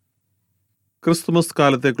Christmas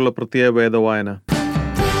കാലത്തേക്കുള്ള പ്രത്യേക വേദവായന.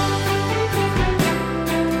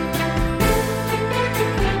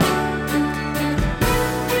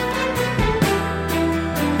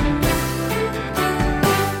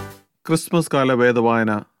 Christmas കാല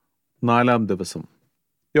വേദവായന 4-ാം ദിവസം.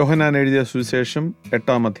 യോഹന്നാൻ എഴുതിയ സുവിശേഷം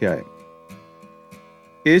 8-ാം അധ്യായം.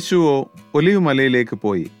 യേശുവോ ഒലിവ് മലയിലേക്ക്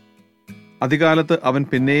പോയി. അതികാലത്ത് അവൻ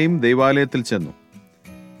പിന്നെയും ദൈവാലയത്തിൽ ചെന്നു.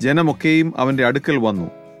 ജനമൊക്കെയും അവന്റെ അടുക്കൽ വന്നു.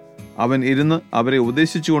 അവൻ ഇരുന്ന് അവരെ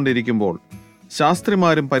ഉപദേശിച്ചുകൊണ്ടിരിക്കുമ്പോൾ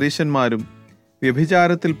ശാസ്ത്രിമാരും പരീശന്മാരും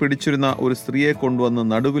വ്യഭിചാരത്തിൽ പിടിച്ചിരുന്ന ഒരു സ്ത്രീയെ കൊണ്ടുവന്ന്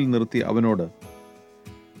നടുവിൽ നിർത്തി അവനോട്,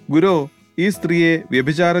 ഗുരോ, ഈ സ്ത്രീയെ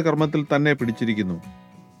വ്യഭിചാര കർമ്മത്തിൽ തന്നെ പിടിച്ചിരിക്കുന്നു.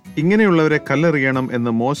 ഇങ്ങനെയുള്ളവരെ കല്ലെറിയണം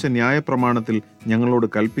എന്ന് മോശ ന്യായപ്രമാണത്തിൽ ഞങ്ങളോട്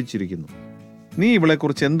കൽപ്പിച്ചിരിക്കുന്നു. നീ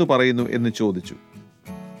ഇവളെക്കുറിച്ച് എന്തു പറയുന്നു എന്ന് ചോദിച്ചു.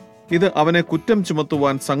 ഇത് അവനെ കുറ്റം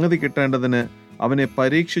ചുമത്തുവാൻ സംഗതി കിട്ടേണ്ടതിന് അവനെ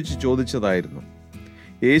പരീക്ഷിച്ച് ചോദിച്ചതായിരുന്നു.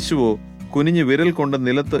 യേശുവോ കുനിഞ്ഞ് വിരൽ കൊണ്ട്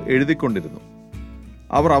നിലത്ത് എഴുതിക്കൊണ്ടിരുന്നു.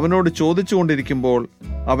 അവർ അവനോട് ചോദിച്ചുകൊണ്ടിരിക്കുമ്പോൾ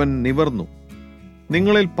അവൻ നിവർന്നു,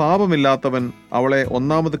 നിങ്ങളിൽ പാപമില്ലാത്തവൻ അവളെ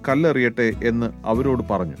ഒന്നാമത് കല്ലെറിയട്ടെ എന്ന് അവരോട്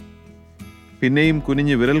പറഞ്ഞു. പിന്നെയും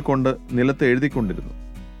കുനിഞ്ഞ് വിരൽ കൊണ്ട് നിലത്ത് എഴുതിക്കൊണ്ടിരുന്നു.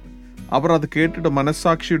 അവർ അത് കേട്ടിട്ട്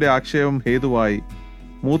മനസ്സാക്ഷിയുടെ ആക്ഷേപം ഹേതുവായി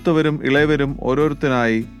മൂത്തവരും ഇളയവരും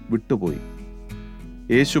ഓരോരുത്തനായി വിട്ടുപോയി.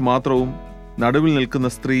 യേശു മാത്രവും നടുവിൽ നിൽക്കുന്ന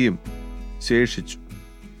സ്ത്രീയും ശേഷിച്ചു.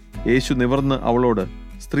 യേശു നിവർന്ന് അവളോട്,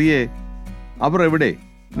 സ്ത്രീയെ, അവർ എവിടെ?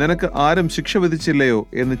 നിനക്ക് ആരും ശിക്ഷ വിധിച്ചില്ലയോ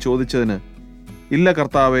എന്ന് ചോദിച്ചതിന്, ഇല്ല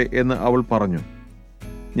കർത്താവേ എന്ന് അവൾ പറഞ്ഞു.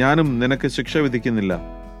 ഞാനും നിനക്ക് ശിക്ഷ വിധിക്കുന്നില്ല,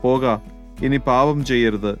 പോക, ഇനി പാപം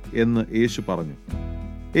ചെയ്യരുത് എന്ന് യേശു പറഞ്ഞു.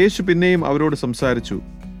 യേശു പിന്നെയും അവരോട് സംസാരിച്ചു,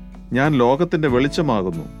 ഞാൻ ലോകത്തിന്റെ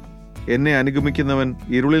വെളിച്ചമാകുന്നു. എന്നെ അനുഗമിക്കുന്നവൻ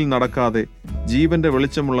ഇരുളിൽ നടക്കാതെ ജീവന്റെ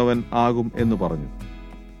വെളിച്ചമുള്ളവൻ ആകും എന്ന് പറഞ്ഞു.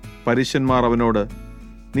 പരീശന്മാർ അവനോട്,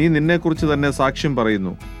 നീ നിന്നെക്കുറിച്ച് തന്നെ സാക്ഷ്യം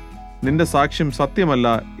പറയുന്നു, നിന്റെ സാക്ഷ്യം സത്യമല്ല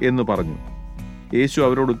എന്ന് പറഞ്ഞു. യേശു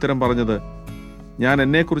അവരോട് ഉത്തരം പറഞ്ഞത്, ഞാൻ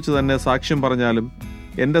എന്നെക്കുറിച്ച് തന്നെ സാക്ഷ്യം പറഞ്ഞാലും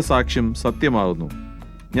എൻ്റെ സാക്ഷ്യം സത്യമാകുന്നു.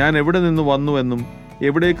 ഞാൻ എവിടെ നിന്ന് വന്നുവെന്നും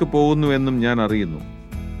എവിടേക്ക് പോകുന്നുവെന്നും ഞാൻ അറിയുന്നു.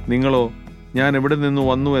 നിങ്ങളോ ഞാൻ എവിടെ നിന്ന്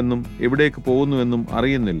വന്നുവെന്നും എവിടേക്ക് പോകുന്നുവെന്നും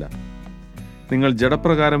അറിയുന്നില്ല. നിങ്ങൾ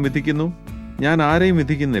ജഡപ്രകാരം വിധിക്കുന്നു, ഞാൻ ആരെയും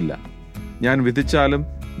വിധിക്കുന്നില്ല. ഞാൻ വിധിച്ചാലും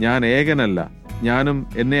ഞാൻ ഏകനല്ല, ഞാനും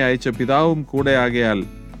എന്നെ അയച്ച പിതാവും കൂടെ ആകയാൽ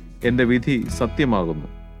എൻ്റെ വിധി സത്യമാകുന്നു.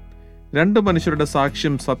 2 മനുഷ്യരുടെ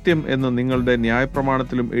സാക്ഷ്യം സത്യം എന്ന് നിങ്ങളുടെ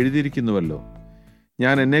ന്യായപ്രമാണത്തിലും എഴുതിയിരിക്കുന്നുവല്ലോ.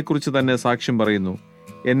 ഞാൻ എന്നെക്കുറിച്ച് തന്നെ സാക്ഷ്യം പറയുന്നു,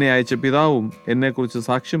 എന്നെ അയച്ച പിതാവും എന്നെക്കുറിച്ച്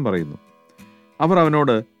സാക്ഷ്യം പറയുന്നു. അവർ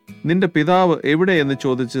അവനോട്, നിന്റെ പിതാവ് എവിടെ എന്ന്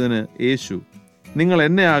ചോദിച്ചതിന് യേശു, നിങ്ങൾ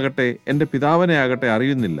എന്നെ ആകട്ടെ എൻ്റെ പിതാവിനെ ആകട്ടെ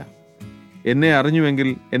അറിയുന്നില്ല. എന്നെ അറിഞ്ഞുവെങ്കിൽ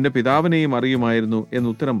എൻ്റെ പിതാവിനെയും അറിയുമായിരുന്നു എന്ന്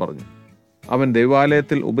ഉത്തരം പറഞ്ഞു. അവൻ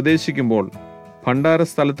ദൈവാലയത്തിൽ ഉപദേശിക്കുമ്പോൾ ഭണ്ഡാര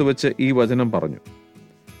സ്ഥലത്ത് വെച്ച് ഈ വചനം പറഞ്ഞു.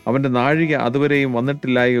 അവന്റെ നാഴിക അതുവരെയും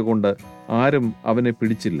വന്നിട്ടില്ലായക കൊണ്ട് ആരും അവനെ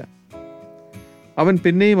പിടിച്ചില്ല. അവൻ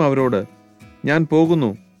പിന്നെയും അവരോട്, ഞാൻ പോകുന്നു,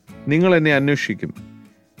 നിങ്ങൾ എന്നെ അന്വേഷിക്കും.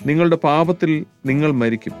 നിങ്ങളുടെ പാപത്തിൽ നിങ്ങൾ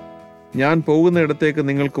മരിക്കും. ഞാൻ പോകുന്ന ഇടത്തേക്ക്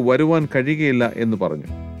നിങ്ങൾക്ക് വരുവാൻ കഴിയുകയില്ല എന്ന് പറഞ്ഞു.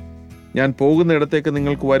 ഞാൻ പോകുന്ന ഇടത്തേക്ക്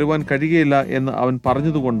നിങ്ങൾക്ക് വരുവാൻ കഴിയുകയില്ല എന്ന് അവൻ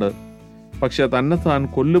പറഞ്ഞതുകൊണ്ട് പക്ഷെ തന്നെത്താൻ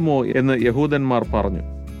കൊല്ലുമോ എന്ന് യഹൂദന്മാർ പറഞ്ഞു.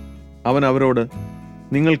 അവൻ അവരോട്,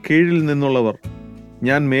 നിങ്ങൾ കീഴിൽ നിന്നുള്ളവർ,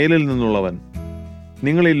 ഞാൻ മേലിൽ നിന്നുള്ളവൻ.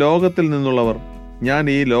 നിങ്ങൾ ഈ ലോകത്തിൽ നിന്നുള്ളവർ, ഞാൻ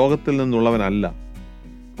ഈ ലോകത്തിൽ നിന്നുള്ളവനല്ല.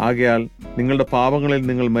 ആകയാൽ നിങ്ങളുടെ പാപങ്ങളിൽ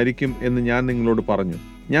നിങ്ങൾ മരിക്കും എന്ന് ഞാൻ നിങ്ങളോട് പറഞ്ഞു.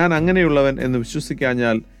 ഞാൻ അങ്ങനെയുള്ളവൻ എന്ന്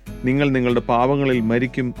വിശ്വസിക്കാഞ്ഞാൽ നിങ്ങൾ നിങ്ങളുടെ പാപങ്ങളിൽ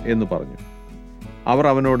മരിക്കും എന്ന് പറഞ്ഞു. അവർ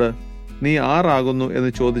അവനോട്, നീ ആരാകുന്നു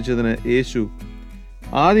എന്ന് ചോദിച്ചതിന് യേശു,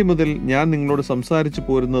 ആദ്യം മുതൽ ഞാൻ നിങ്ങളോട് സംസാരിച്ചു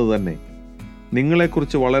പോരുന്നത് തന്നെ.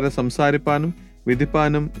 നിങ്ങളെക്കുറിച്ച് വളരെ സംസാരിപ്പാനും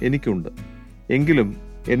വിധിപ്പാനും എനിക്കുണ്ട്. എങ്കിലും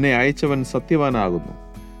എന്നെ അയച്ചവൻ സത്യവാനാകുന്നു.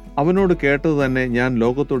 അവനോട് കേട്ടത് തന്നെ ഞാൻ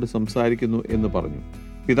ലോകത്തോട് സംസാരിക്കുന്നു എന്ന് പറഞ്ഞു.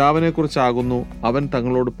 പിതാവിനെക്കുറിച്ചാകുന്നു അവൻ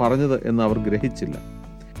തങ്ങളോട് പറഞ്ഞത് എന്ന് അവർ ഗ്രഹിച്ചില്ല.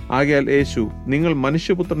 ആകയാൽ യേശു, നിങ്ങൾ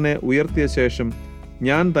മനുഷ്യപുത്രനെ ഉയർത്തിയ ശേഷം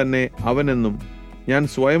ഞാൻ തന്നെ അവനെന്നും ഞാൻ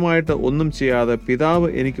സ്വയമായിട്ട് ഒന്നും ചെയ്യാതെ പിതാവ്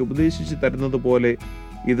എനിക്ക് ഉപദേശിച്ചു തരുന്നത് പോലെ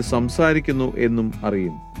ഇത് സംസാരിക്കുന്നു എന്നും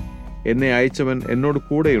അറിയും. എന്നെ അയച്ചവൻ എന്നോട്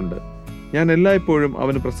കൂടെയുണ്ട്. ഞാൻ എല്ലായ്പ്പോഴും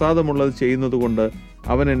അവന് പ്രസാദമുള്ളത് ചെയ്യുന്നതുകൊണ്ട്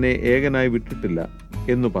അവൻ എന്നെ ഏകനായി വിട്ടിട്ടില്ല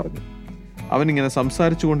എന്നു പറഞ്ഞു. അവനിങ്ങനെ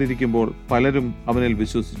സംസാരിച്ചു കൊണ്ടിരിക്കുമ്പോൾ പലരും അവനിൽ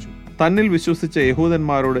വിശ്വസിച്ചു. തന്നിൽ വിശ്വസിച്ച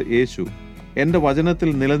യഹൂദന്മാരോട് യേശു, എൻ്റെ വചനത്തിൽ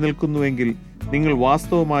നിലനിൽക്കുന്നുവെങ്കിൽ നിങ്ങൾ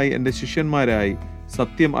വാസ്തവമായി എൻ്റെ ശിഷ്യന്മാരായി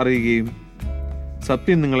സത്യം അറിയുകയും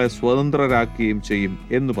സത്യം നിങ്ങളെ സ്വതന്ത്രരാക്കുകയും ചെയ്യും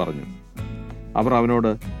എന്ന് പറഞ്ഞു. അവർ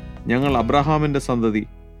അവനോട്, ഞങ്ങൾ അബ്രഹാമിൻ്റെ സന്തതി,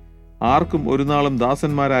 ആർക്കും ഒരു നാളും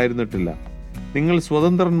ദാസന്മാരായിരുന്നിട്ടില്ല. നിങ്ങൾ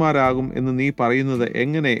സ്വതന്ത്രന്മാരാകും എന്ന് നീ പറയുന്നത്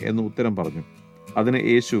എങ്ങനെ എന്ന് ഉത്തരം പറഞ്ഞു. അതിന്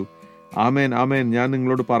യേശു, ആമേൻ ആമേൻ, ഞാൻ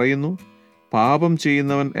നിങ്ങളോട് പറയുന്നു, പാപം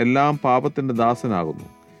ചെയ്യുന്നവൻ എല്ലാം പാപത്തിന്റെ ദാസനാകുന്നു.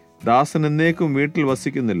 ദാസൻ എന്നേക്കും വീട്ടിൽ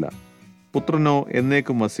വസിക്കുന്നില്ല, പുത്രനോ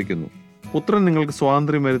എന്നേക്കും വസിക്കുന്നു. പുത്രൻ നിങ്ങൾക്ക്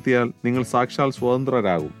സ്വാതന്ത്ര്യം വരുത്തിയാൽ നിങ്ങൾ സാക്ഷാൽ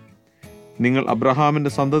സ്വതന്ത്രരാകും. നിങ്ങൾ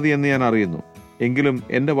അബ്രഹാമിന്റെ സന്തതി എന്ന് ഞാൻ അറിയുന്നു. എങ്കിലും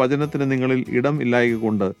എൻ്റെ വചനത്തിന് നിങ്ങളിൽ ഇടം ഇല്ലായ്ക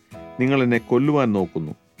കൊണ്ട് നിങ്ങൾ എന്നെ കൊല്ലുവാൻ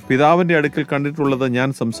നോക്കുന്നു. പിതാവിൻ്റെ അടുക്കൽ കണ്ടിട്ടുള്ളത് ഞാൻ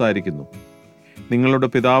സംസാരിക്കുന്നു. നിങ്ങളുടെ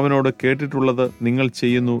പിതാവിനോട് കേട്ടിട്ടുള്ളത് നിങ്ങൾ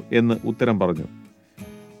ചെയ്യുന്നു എന്ന് ഉത്തരം പറഞ്ഞു.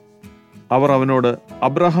 അവർ അവനോട്,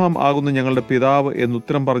 അബ്രഹാം ആകുന്നു ഞങ്ങളുടെ പിതാവ്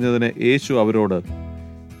എന്നുത്തരം പറഞ്ഞതിന് യേശു അവരോട്,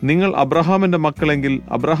 നിങ്ങൾ അബ്രഹാമിന്റെ മക്കളെങ്കിൽ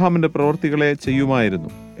അബ്രഹാമിന്റെ പ്രവൃത്തികളെ ചെയ്യുമായിരുന്നു.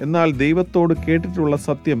 എന്നാൽ ദൈവത്തോട് കേട്ടിട്ടുള്ള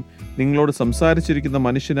സത്യം നിങ്ങളോട് സംസാരിച്ചിരിക്കുന്ന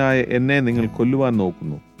മനുഷ്യനായ എന്നെ നിങ്ങൾ കൊല്ലുവാൻ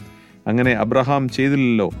നോക്കുന്നു. അങ്ങനെ അബ്രഹാം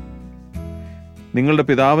ചെയ്തില്ലല്ലോ. നിങ്ങളുടെ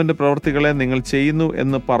പിതാവിന്റെ പ്രവൃത്തികളെ നിങ്ങൾ ചെയ്യുന്നു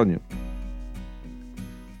എന്ന് പറഞ്ഞു.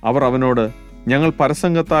 അവർ അവനോട്, ഞങ്ങൾ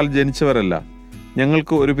പരസംഗത്താൽ ജനിച്ചവരല്ല,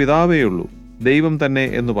 ഞങ്ങൾക്ക് ഒരു പിതാവേയുള്ളൂ, ദൈവം തന്നെ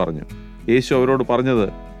എന്ന് പറഞ്ഞു. യേശു അവരോട് പറഞ്ഞത്,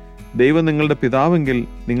 ദൈവം നിങ്ങളുടെ പിതാവെങ്കിൽ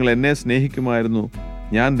നിങ്ങൾ എന്നെ സ്നേഹിക്കുമായിരുന്നു.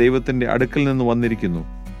 ഞാൻ ദൈവത്തിന്റെ അടുക്കൽ നിന്ന് വന്നിരിക്കുന്നു.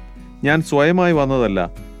 ഞാൻ സ്വയമായി വന്നതല്ല,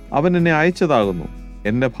 അവൻ എന്നെ അയച്ചതാകുന്നു.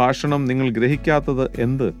 എൻ്റെ ഭാഷണം നിങ്ങൾ ഗ്രഹിക്കാത്തത്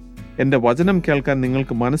എന്ത്? എൻ്റെ വചനം കേൾക്കാൻ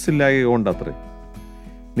നിങ്ങൾക്ക് മനസ്സില്ലായക കൊണ്ടത്രേ.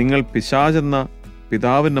 നിങ്ങൾ പിശാചെന്ന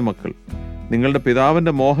പിതാവിൻ്റെ മക്കൾ. നിങ്ങളുടെ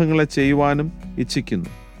പിതാവിൻ്റെ മോഹങ്ങളെ ചെയ്യുവാനും ഇച്ഛിക്കുന്നു.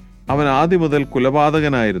 അവൻ ആദ്യം മുതൽ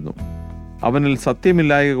കുലപാതകനായിരുന്നു. അവനിൽ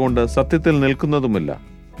സത്യമില്ലായക കൊണ്ട് സത്യത്തിൽ നിൽക്കുന്നതുമില്ല.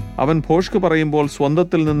 അവൻ ഭോഷ്ക് പറയുമ്പോൾ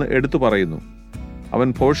സ്വന്തത്തിൽ നിന്ന് എടുത്തു പറയുന്നു. അവൻ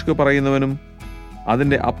ഭോഷ്ക് പറയുന്നവനും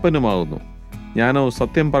അതിൻ്റെ അപ്പനുമാകുന്നു. ഞാനോ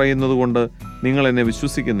സത്യം പറയുന്നത് കൊണ്ട് നിങ്ങൾ എന്നെ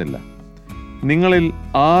വിശ്വസിക്കുന്നില്ല. നിങ്ങളിൽ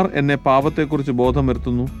ആർ എന്നെ പാപത്തെക്കുറിച്ച് ബോധം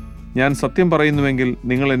വരുത്തുന്നു? ഞാൻ സത്യം പറയുന്നുവെങ്കിൽ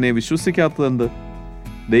നിങ്ങൾ എന്നെ വിശ്വസിക്കാത്തതെന്ത്?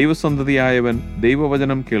 ദൈവസന്തതിയായവൻ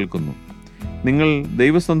ദൈവവചനം കേൾക്കുന്നു. നിങ്ങൾ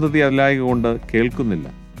ദൈവസന്തതി അല്ലായക കൊണ്ട് കേൾക്കുന്നില്ല.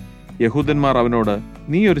 യഹൂദന്മാർ അവനോട്,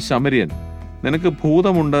 നീ ഒരു ശമര്യൻ, നിനക്ക്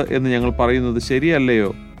ഭൂതമുണ്ട് എന്ന് ഞങ്ങൾ പറയുന്നത് ശരിയല്ലയോ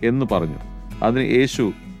എന്ന് പറഞ്ഞു. അതിന് യേശു,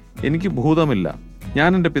 എനിക്ക് ഭൂതമില്ല, ഞാൻ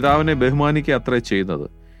എൻ്റെ പിതാവിനെ ബഹുമാനിക്കുക അത്രേ ചെയ്യുന്നത്.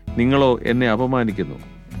 നിങ്ങളോ എന്നെ അപമാനിക്കുന്നു.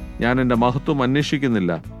 ഞാൻ എൻ്റെ മഹത്വം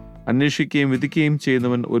അന്വേഷിക്കുന്നില്ല. അന്വേഷിക്കുകയും വിധിക്കുകയും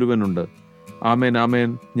ചെയ്യുന്നവൻ ഒരുവനുണ്ട്. ആമേൻ ആമേൻ,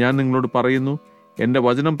 ഞാൻ നിങ്ങളോട് പറയുന്നു, എൻ്റെ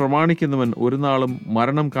വചനം പ്രമാണിക്കുന്നവൻ ഒരു നാളും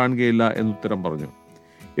മരണം കാണുകയില്ല എന്നുത്തരം പറഞ്ഞു.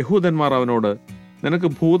 യഹൂദന്മാർ അവനോട്, നിനക്ക്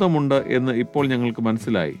ഭൂതമുണ്ട് എന്ന് ഇപ്പോൾ ഞങ്ങൾക്ക്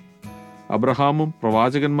മനസ്സിലായി. അബ്രഹാമും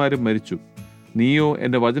പ്രവാചകന്മാരും മരിച്ചു. നീയോ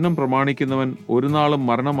എൻ്റെ വചനം പ്രമാണിക്കുന്നവൻ ഒരു നാളും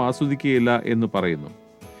മരണം ആസ്വദിക്കുകയില്ല എന്ന് പറയുന്നു.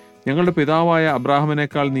 ഞങ്ങളുടെ പിതാവായ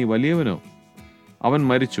അബ്രാഹാമിനേക്കാൾ നീ വലിയവനോ? അവൻ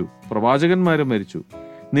മരിച്ചു, പ്രവാചകന്മാരും മരിച്ചു.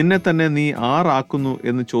 നിന്നെ തന്നെ നീ ആറാക്കുന്നു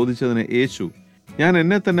എന്ന് ചോദിച്ചതിന് യേശു, ഞാൻ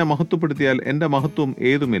എന്നെ തന്നെ മഹത്വപ്പെടുത്തിയാൽ എൻ്റെ മഹത്വം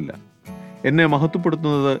ഏതുമില്ല. എന്നെ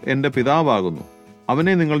മഹത്വപ്പെടുത്തുന്നത് എൻ്റെ പിതാവാകുന്നു.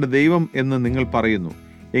 അവനെ നിങ്ങളുടെ ദൈവം എന്ന് നിങ്ങൾ പറയുന്നു,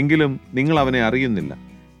 എങ്കിലും നിങ്ങൾ അവനെ അറിയുന്നില്ല.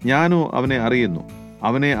 ഞാനോ അവനെ അറിയുന്നു.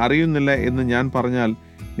 അവനെ അറിയുന്നില്ല എന്ന് ഞാൻ പറഞ്ഞാൽ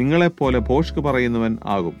നിങ്ങളെപ്പോലെ ഭോഷ്ക് പറയുന്നവൻ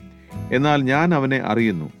ആകും. എന്നാൽ ഞാൻ അവനെ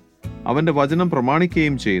അറിയുന്നു, അവന്റെ വചനം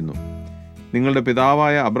പ്രമാണിക്കുകയും ചെയ്യുന്നു. നിങ്ങളുടെ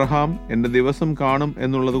പിതാവായ അബ്രഹാം എൻ്റെ ദിവസം കാണും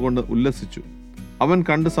എന്നുള്ളത് കൊണ്ട് ഉല്ലസിച്ചു. അവൻ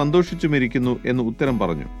കണ്ട് സന്തോഷിച്ചുമിരിക്കുന്നു എന്ന് ഉത്തരം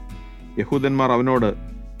പറഞ്ഞു. യഹൂദന്മാർ അവനോട്,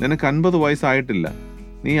 നിനക്ക് 50 വയസ്സായിട്ടില്ല,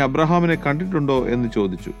 നീ അബ്രഹാമിനെ കണ്ടിട്ടുണ്ടോ എന്ന്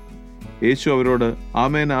ചോദിച്ചു. യേശു അവരോട്,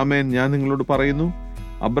 ആമേൻ ആമേൻ, ഞാൻ നിങ്ങളോട് പറയുന്നു,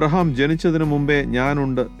 അബ്രഹാം ജനിച്ചതിന് മുമ്പേ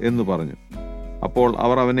ഞാനുണ്ട് എന്ന് പറഞ്ഞു. അപ്പോൾ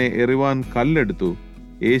അവർ അവനെ എറിവാൻ കല്ലെടുത്തു.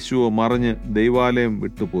 യേശുവോ മറിഞ്ഞ് ദൈവാലയം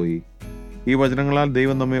വിട്ടുപോയി. ഈ വചനങ്ങളാൽ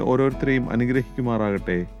ദൈവം നമ്മെ ഓരോരുത്തരെയും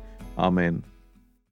അനുഗ്രഹിക്കുമാറാകട്ടെ. ആമേൻ.